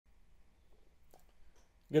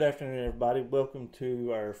Good afternoon, everybody. Welcome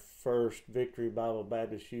to our first Victory Bible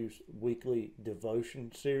Baptist Youth weekly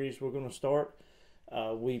devotion series we're going to start.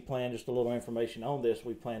 We plan just a little information on this.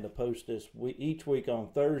 We plan to post this each week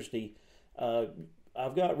on Thursday.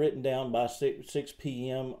 I've got written down by 6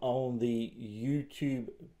 p.m. on the YouTube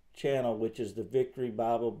channel, which is the Victory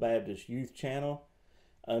Bible Baptist Youth channel,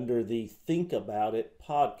 under the Think About It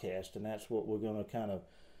podcast. And that's what we're going to kind of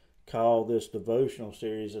call this devotional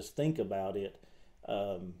series, is Think About It.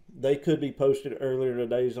 They could be posted earlier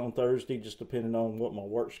today on Thursday, just depending on what my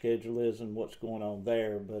work schedule is and what's going on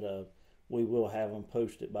there. But we will have them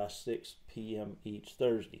posted by 6 p.m. each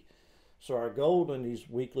Thursday. So our goal in these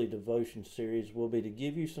weekly devotion series will be to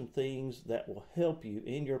give you some things that will help you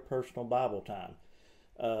in your personal Bible time.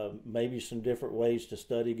 Maybe some different ways to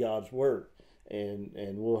study God's Word. And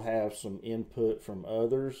we'll have some input from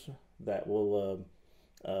others that will...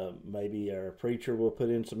 maybe our preacher will put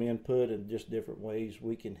in some input and just different ways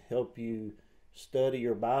we can help you study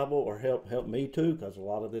your Bible, or help me too, because a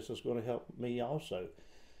lot of this is going to help me also.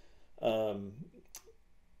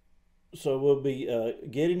 So we'll be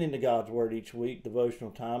getting into God's Word each week,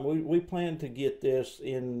 devotional time. We plan to get this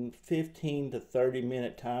in 15 to 30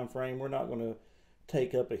 minute time frame. We're not going to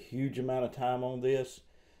take up a huge amount of time on this.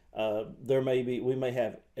 We may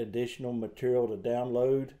have additional material to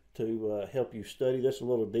download to help you study this a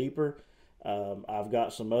little deeper. I've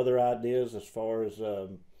got some other ideas as far as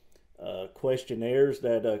questionnaires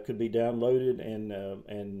that could be downloaded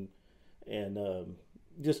and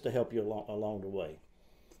just to help you along the way.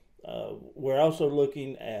 We're also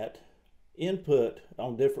looking at input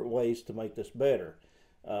on different ways to make this better.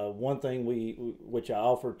 One thing which I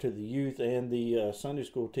offered to the youth and the Sunday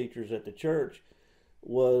school teachers at the church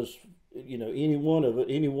was, any one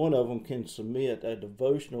of them can submit a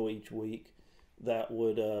devotional each week that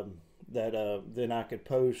would then I could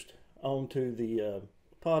post onto the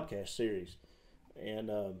podcast series, and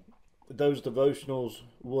those devotionals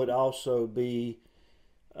would also be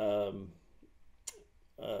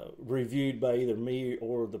reviewed by either me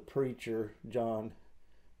or the preacher, John,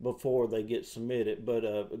 before they get submitted.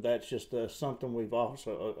 But that's just something we've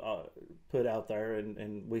also put out there,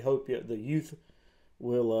 and we hope the youth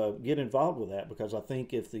will get involved with that, because I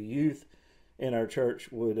think if the youth in our church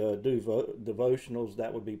would do devotionals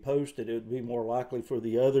that would be posted, it would be more likely for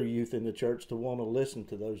the other youth in the church to want to listen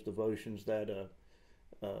to those devotions that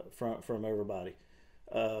from everybody.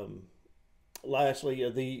 Lastly,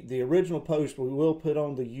 the original post we will put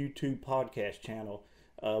on the YouTube podcast channel.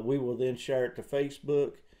 We will then share it to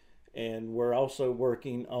Facebook, and we're also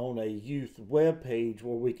working on a youth web page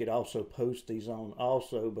where we could also post these on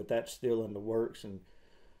also, but that's still in the works, and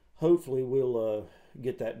hopefully we'll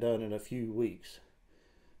get that done in a few weeks.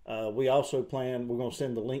 We also plan, we're going to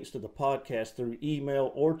send the links to the podcast through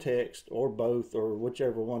email or text or both, or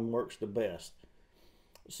whichever one works the best.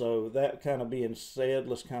 So that kind of being said,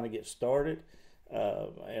 let's kind of get started.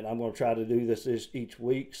 And I'm going to try to do this each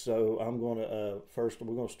week. So I'm going to, first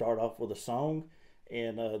we're going to start off with a song.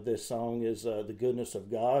 And this song is The Goodness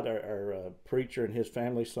of God. Our preacher and his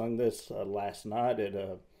family sung this last night at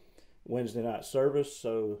Wednesday night service.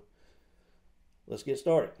 So let's get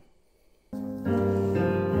started.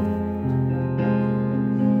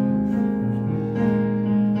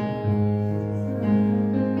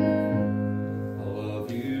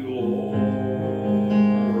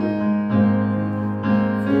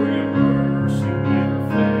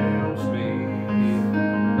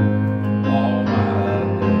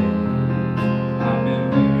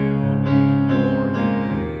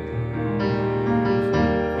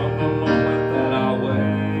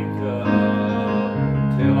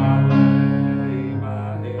 Till I lay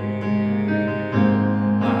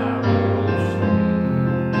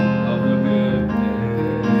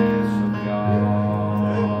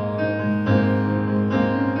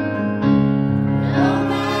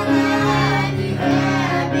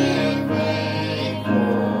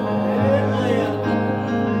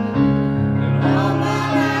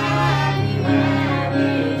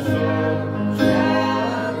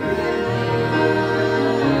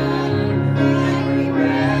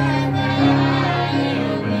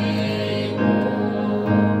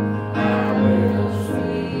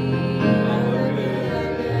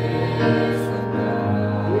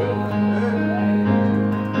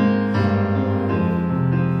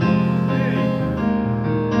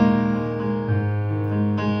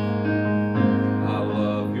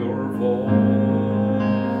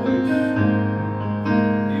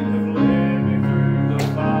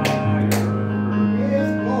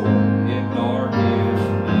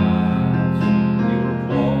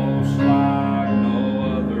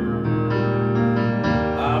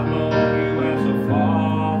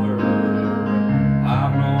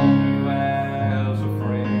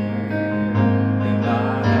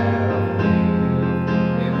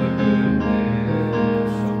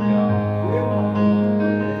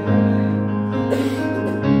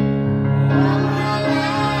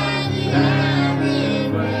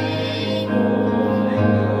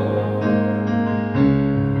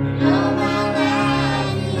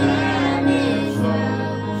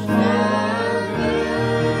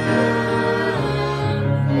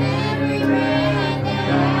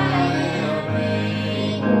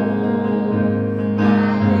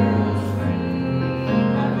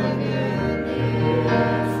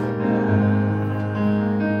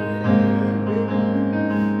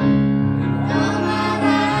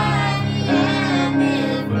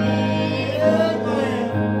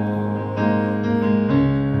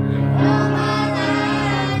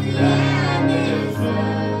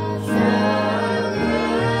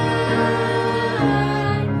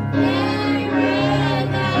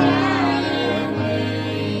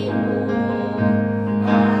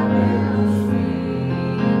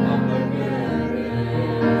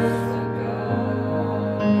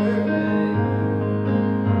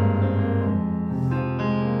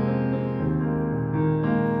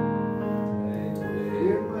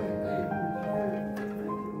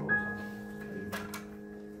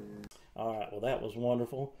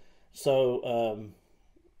wonderful. So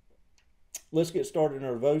let's get started in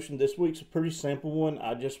our devotion. This week's a pretty simple one.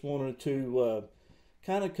 I just wanted to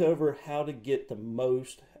kind of cover how to get the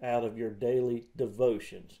most out of your daily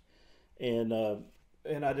devotions. And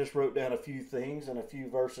I just wrote down a few things and a few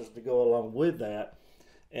verses to go along with that.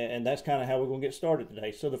 And that's kind of how we're going to get started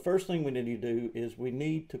today. So the first thing we need to do is we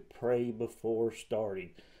need to pray before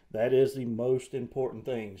starting. That is the most important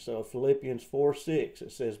thing. So Philippians 4:6,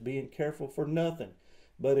 it says, being careful for nothing,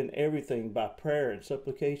 but in everything by prayer and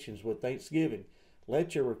supplications with thanksgiving,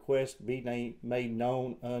 let your requests be made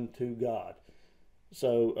known unto God.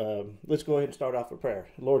 So let's go ahead and start off with prayer.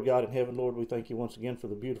 Lord God in heaven, Lord, we thank you once again for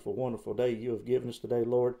the beautiful, wonderful day you have given us today,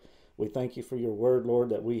 Lord. We thank you for your word, Lord,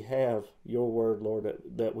 that we have your word, Lord,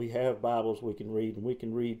 that we have Bibles we can read, and we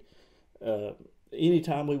can read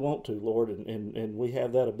anytime we want to, Lord, and we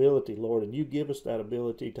have that ability, Lord, and you give us that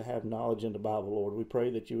ability to have knowledge in the Bible, Lord. We pray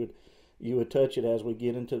that you would touch it as we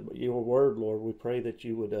get into your word, Lord. We pray that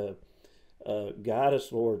you would guide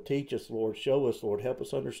us, Lord, teach us, Lord, show us, Lord, help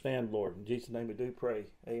us understand, Lord. In Jesus' name we do pray.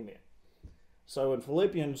 Amen. So in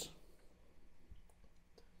Philippians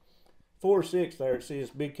 4:6 there it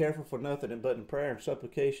says, be careful for nothing but in prayer and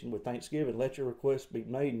supplication with thanksgiving, let your requests be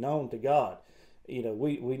made known to God. You know,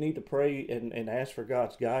 we need to pray and ask for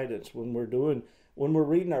God's guidance when we're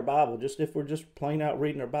reading our Bible. Just if we're just plain out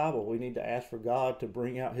reading our Bible, we need to ask for God to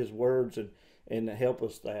bring out his words and help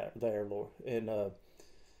us there, Lord. And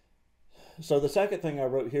so the second thing I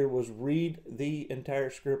wrote here was read the entire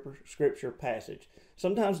scripture passage.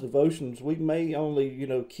 Sometimes devotions, we may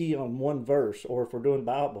only, key on one verse, or if we're doing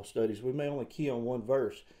Bible studies, we may only key on one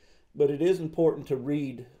verse. But it is important to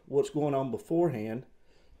read what's going on beforehand.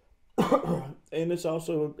 And it's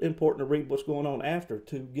also important to read what's going on after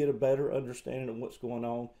to get a better understanding of what's going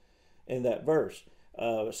on in that verse.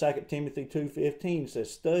 2 Timothy 2:15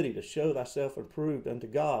 says, study to show thyself approved unto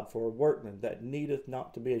God for a workman that needeth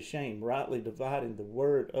not to be ashamed, rightly dividing the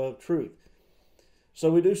word of truth. So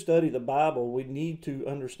we do study the Bible. We need to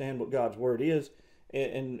understand what God's word is,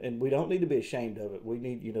 and we don't need to be ashamed of it. We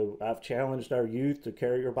need, I've challenged our youth to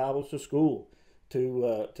carry your Bibles to school,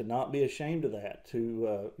 to not be ashamed of that.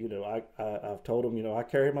 I've told them, I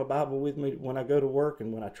carry my Bible with me when I go to work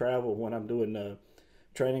and when I travel, when I'm doing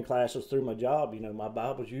training classes through my job. My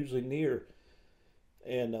Bible's usually near.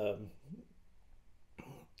 And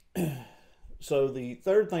so the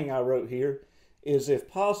third thing I wrote here is, if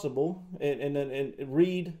possible, and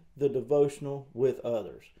read the devotional with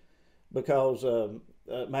others, because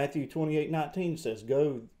Matthew 28:19 says,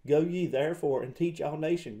 Go ye therefore and teach all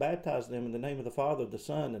nations, baptize them in the name of the Father, the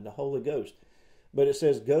Son, and the Holy Ghost. But it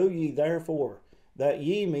says, go ye therefore. That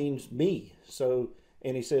ye means me. So,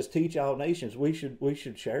 and he says, teach all nations. We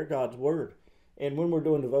should share God's word. And when we're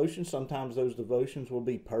doing devotions, sometimes those devotions will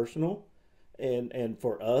be personal and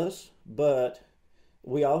for us, but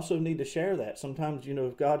we also need to share that. Sometimes,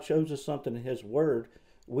 if God shows us something in his word,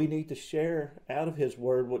 we need to share out of his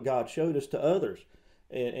word what God showed us to others.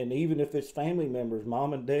 And even if it's family members,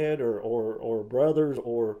 mom and dad, or brothers,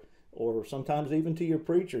 or sometimes even to your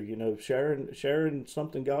preacher, sharing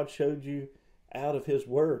something God showed you out of his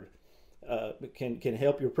word can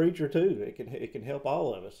help your preacher too. It can help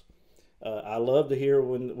all of us. I love to hear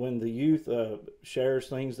when the youth shares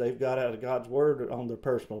things they've got out of God's word on their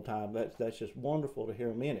personal time. That's just wonderful to hear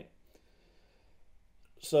them in it.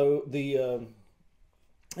 So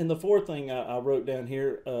and the fourth thing I wrote down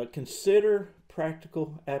here, consider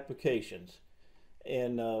practical applications,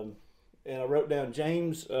 and I wrote down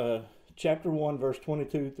James chapter 1 verse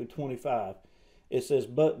 22 through 25. It says,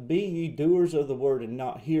 but be ye doers of the word and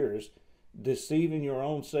not hearers, deceiving your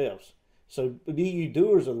own selves. So be ye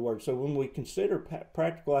doers of the word. So when we consider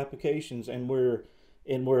practical applications, and we're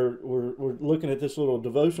looking at this little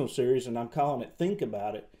devotional series, and I'm calling it Think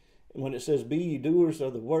About It. When it says be ye doers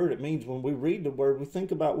of the word, it means when we read the word, we think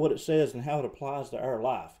about what it says and how it applies to our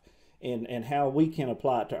life, and how we can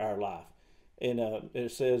apply it to our life. And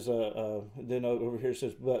it says, then over here it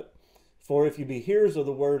says, but for if you be hearers of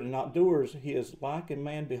the word and not doers, he is like a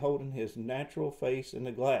man beholding his natural face in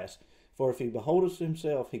the glass. For if he beholdeth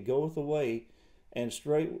himself, he goeth away, and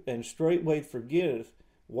straightway forgetteth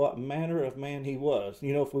what manner of man he was.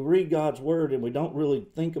 If we read God's word and we don't really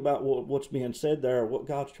think about what's being said there, or what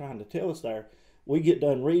God's trying to tell us there, we get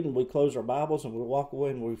done reading, we close our Bibles, and we walk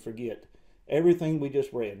away and we forget everything we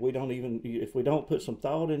just read. If we don't put some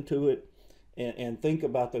thought into it and think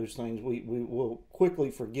about those things, we will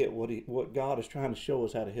quickly forget what God is trying to show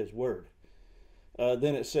us out of his word.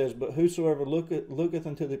 Then it says, but whosoever looketh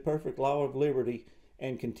unto the perfect law of liberty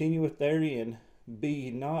and continueth therein,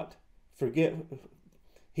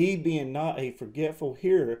 he being not a forgetful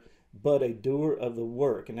hearer, but a doer of the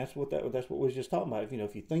work. And that's what we was just talking about.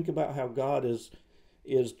 If you think about how God is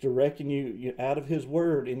directing you out of His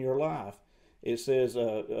Word in your life, it says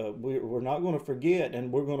we're not going to forget,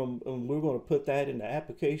 and we're going to put that into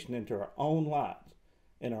application into our own lives,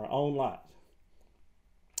 in our own lives.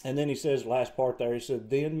 And then He says, last part there, He said,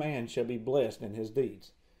 then man shall be blessed in his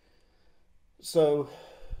deeds. So,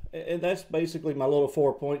 and that's basically my little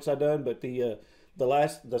 4 points I done. But the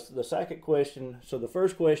second question. So the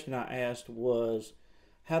first question I asked was,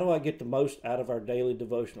 how do I get the most out of our daily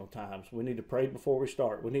devotional times? We need to pray before we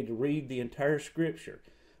start. We need to read the entire Scripture.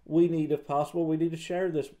 We need, if possible, we need to share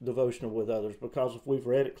this devotional with others, because if we've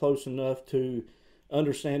read it close enough to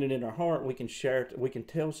understand it in our heart, we can share it. We can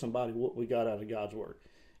tell somebody what we got out of God's Word.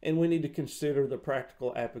 And we need to consider the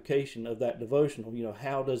practical application of that devotional.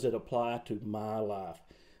 How does it apply to my life?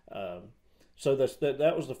 So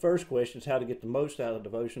that was the first question, is how to get the most out of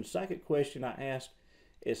devotion. Second question I asked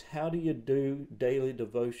is, how do you do daily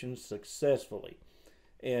devotions successfully?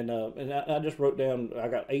 And I just wrote down, I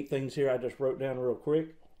got 8 things here I just wrote down real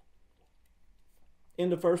quick.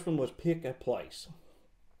 And the first one was pick a place.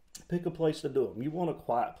 Pick a place to do them. You want a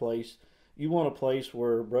quiet place. You want a place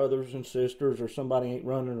where brothers and sisters or somebody ain't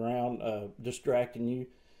running around distracting you.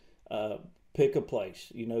 Pick a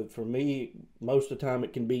place. For me, most of the time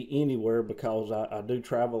it can be anywhere, because I do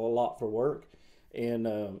travel a lot for work.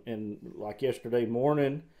 And like yesterday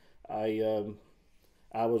morning, I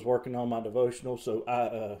was working on my devotional, so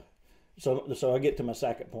I get to my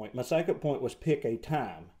second point. My second point was pick a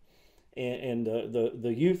time. And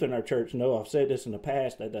the youth in our church know, I've said this in the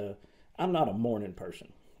past, that I'm not a morning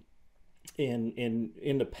person.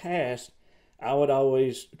 In the past, I would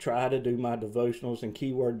always try to do my devotionals, and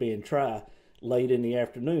keyword being try, late in the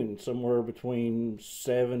afternoon, somewhere between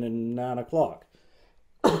 7 and 9 o'clock.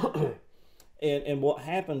 And what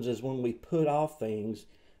happens is, when we put off things,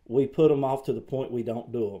 we put them off to the point we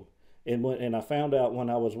don't do them. And I found out, when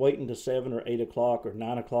I was waiting to 7 or 8 o'clock or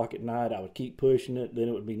 9 o'clock at night, I would keep pushing it. Then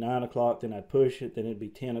it would be 9 o'clock. Then I'd push it. Then it'd be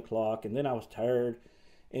 10 o'clock. And then I was tired.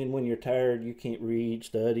 And when you're tired, you can't read,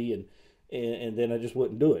 study, and then I just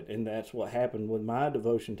wouldn't do it. And that's what happened with my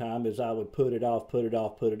devotion time, is I would put it off.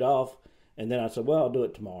 And then I'd say, well, I'll do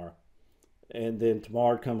it tomorrow. And then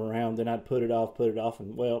tomorrow would come around. Then I'd put it off.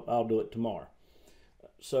 And, well, I'll do it tomorrow.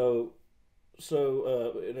 So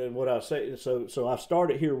what I say, so I've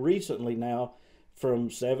started here recently now, from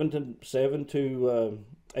 7 to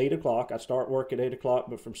 8 o'clock. I start work at 8 o'clock,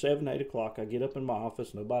 but from 7 to 8 o'clock, I get up in my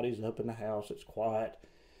office. Nobody's up in the house. It's quiet.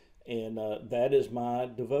 And that is my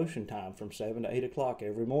devotion time, from 7 to 8 o'clock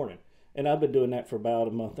every morning. And I've been doing that for about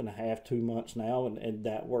a month and a half, 2 months now. And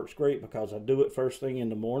that works great, because I do it first thing in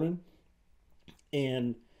the morning.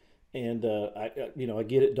 And I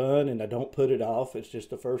get it done, and I don't put it off. It's just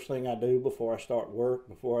the first thing I do before I start work,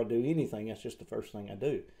 before I do anything. That's just the first thing I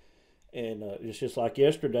do. And it's just like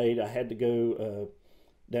yesterday, I had to go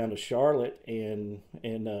down to Charlotte and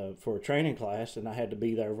for a training class, and I had to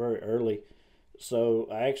be there very early. So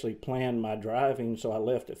I actually planned my driving. So I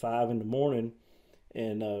left at 5 in the morning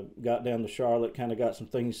and got down to Charlotte, kind of got some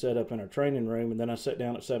things set up in our training room, and then I sat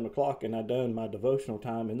down at 7 o'clock, and I done my devotional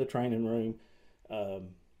time in the training room.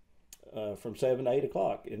 From 7 to 8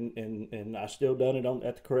 o'clock, and I still done it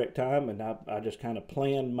at the correct time, and I just kind of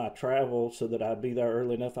planned my travel so that I'd be there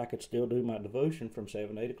early enough I could still do my devotion from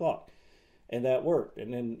 7 to 8 o'clock, and that worked.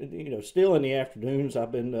 And then still in the afternoons,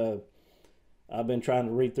 I've been trying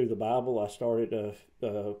to read through the Bible. I started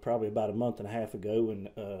probably about a month and a half ago, and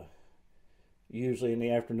usually in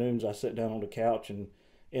the afternoons I sit down on the couch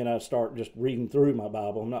and I start just reading through my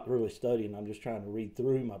Bible. I'm not really studying. I'm just trying to read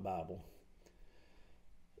through my Bible.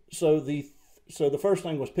 So the first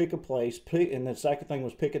thing was pick a place, and the second thing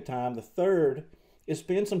was pick a time. The third is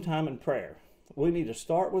spend some time in prayer. We need to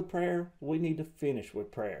start with prayer. We need to finish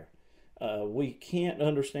with prayer. We can't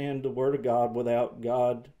understand the Word of God without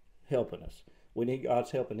God helping us. We need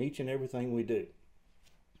God's help in each and everything we do.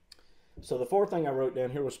 So the fourth thing I wrote down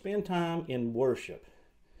here was spend time in worship.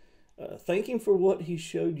 Thank Him for what He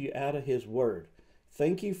showed you out of His Word.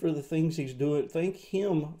 Thank you for the things He's doing. Thank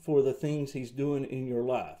Him for the things He's doing in your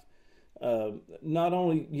life. Not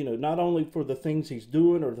only for the things He's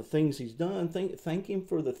doing or the things He's done. Thank Him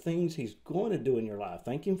for the things He's going to do in your life.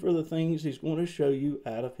 Thank Him for the things He's going to show you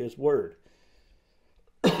out of His Word.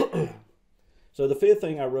 So the fifth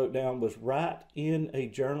thing I wrote down was write in a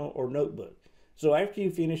journal or notebook. So after you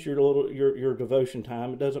finish your devotion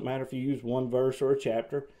time, it doesn't matter if you use one verse or a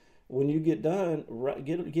chapter. When you get done,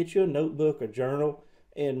 get you a notebook, a journal,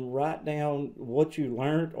 and write down what you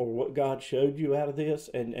learned or what God showed you out of this,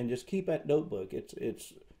 and just keep that notebook.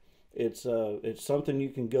 It's something you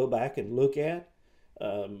can go back and look at.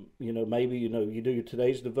 Maybe, you do your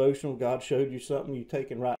today's devotional. God showed you something. You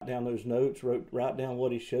take and write down those notes, write down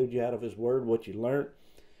what he showed you out of his word, what you learned.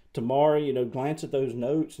 Tomorrow, glance at those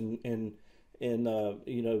notes and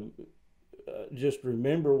just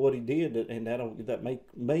remember what he did, and that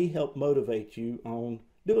may help motivate you on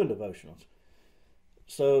doing devotionals.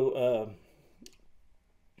 So,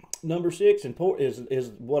 number 6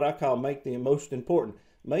 is what I call make the most important.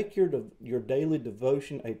 Make your daily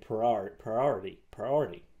devotion a priority,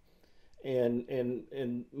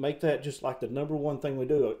 and make that just like the number one thing we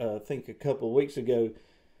do. I think a couple of weeks ago,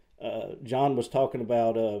 John was talking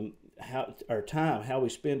about how we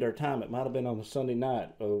spend our time. It might have been on a Sunday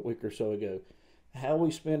night a week or so ago. How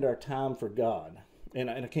we spend our time for God, and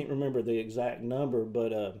I can't remember the exact number,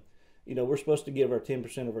 but we're supposed to give our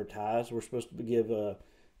 10% of our tithes. We're supposed to give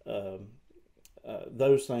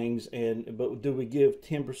those things, but do we give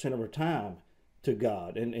 10% of our time to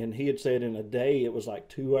God? And he had said in a day it was like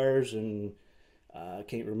 2 hours and I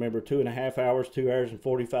can't remember, 2.5 hours, 2 hours and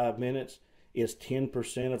 45 minutes is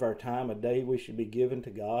 10% of our time a day we should be giving to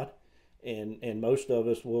God. And most of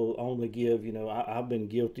us will only give, I've been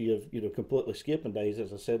guilty of, completely skipping days,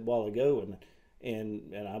 as I said a while ago,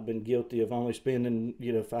 and I've been guilty of only spending,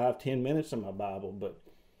 5-10 minutes in my Bible, but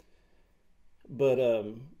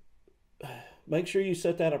make sure you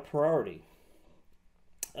set that a priority.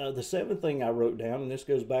 The 7th thing I wrote down, and this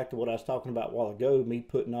goes back to what I was talking about a while ago, me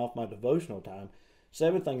putting off my devotional time.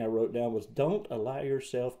 7th thing I wrote down was don't allow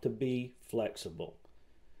yourself to be flexible.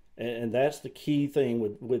 And that's the key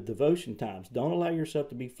thing with devotion times. Don't allow yourself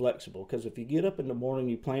to be flexible, because if you get up in the morning,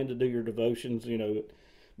 you plan to do your devotions,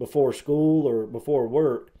 before school or before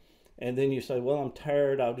work, and then you say, well, I'm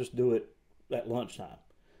tired, I'll just do it at lunchtime.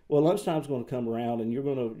 Well, lunchtime's going to come around, and you're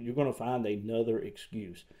going to find another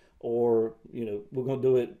excuse, or we're going to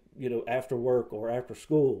do it after work or after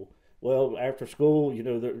school. Well, after school,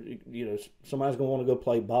 somebody's going to want to go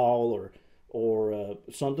play ball, or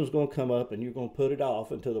something's going to come up, and you're going to put it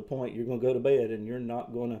off until the point you're going to go to bed, and you're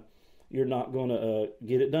not going to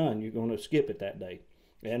get it done. You're going to skip it that day.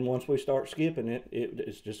 And once we start skipping it,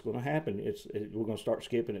 it's just going to happen. We're going to start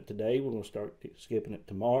skipping it today. We're going to start skipping it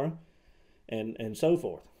tomorrow, and so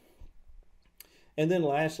forth. And then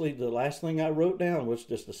lastly, the last thing I wrote down was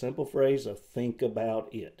just a simple phrase of think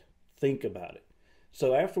about it. Think about it.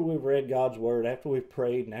 So after we've read God's word, after we've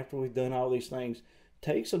prayed, and after we've done all these things,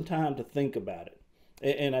 take some time to think about it.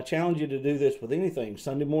 And I challenge you to do this with anything.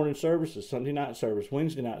 Sunday morning services, Sunday night service,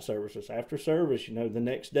 Wednesday night services, after service, the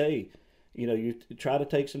next day, you try to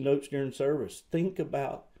take some notes during service. Think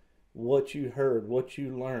about what you heard, what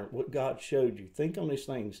you learned, what God showed you. Think on these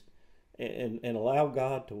things and allow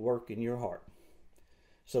God to work in your heart.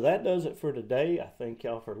 So that does it for today. I thank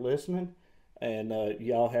y'all for listening, and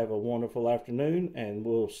y'all have a wonderful afternoon, and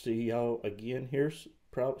we'll see y'all again here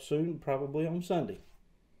soon, probably on Sunday.